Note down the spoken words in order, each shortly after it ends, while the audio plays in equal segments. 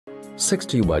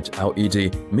60-watt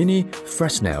LED Mini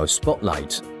Fresnel Spot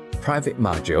Light. Private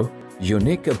module,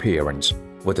 unique appearance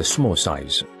with a small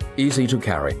size, easy to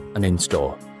carry and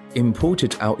install.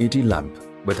 Imported LED lamp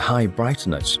with high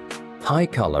brightness, high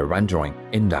color rendering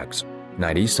index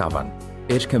 97.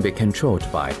 It can be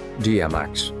controlled by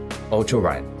DMX,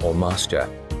 auto-run or master.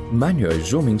 Manual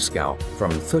zooming scale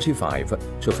from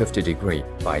 35 to 50 degree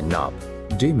by knob.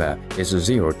 Dimmer is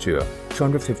 0 to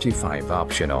 255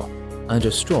 optional, and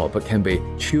a stop can be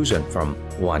chosen from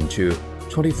 1 to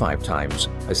 25 times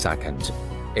a second.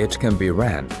 It can be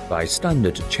ran by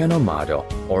standard channel model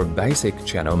or basic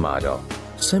channel model.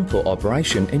 Simple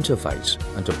operation interface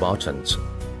and buttons.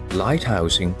 Light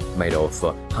housing made of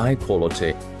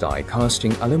high-quality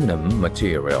die-casting aluminum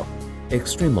material,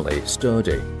 extremely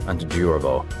sturdy and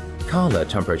durable. Color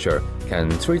temperature can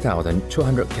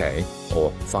 3200K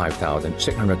or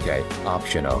 5600K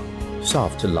optional.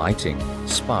 Soft lighting,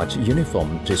 spot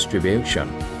uniform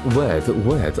distribution, with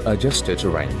adjusted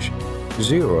range.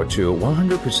 0 to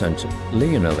 100%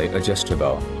 linearly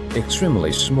adjustable,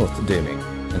 extremely smooth dimming,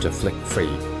 and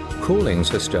flick-free. Cooling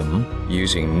system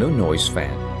using no-noise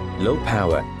fan. Low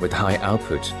power with high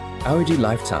output. LED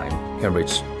lifetime can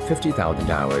reach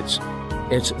 50,000 hours.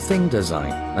 Its thin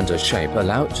design and shape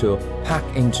allow it to pack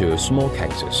into small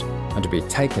cases and be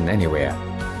taken anywhere.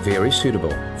 Very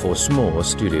suitable for small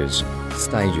studios,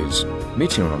 stages,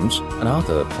 meeting rooms, and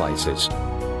other places.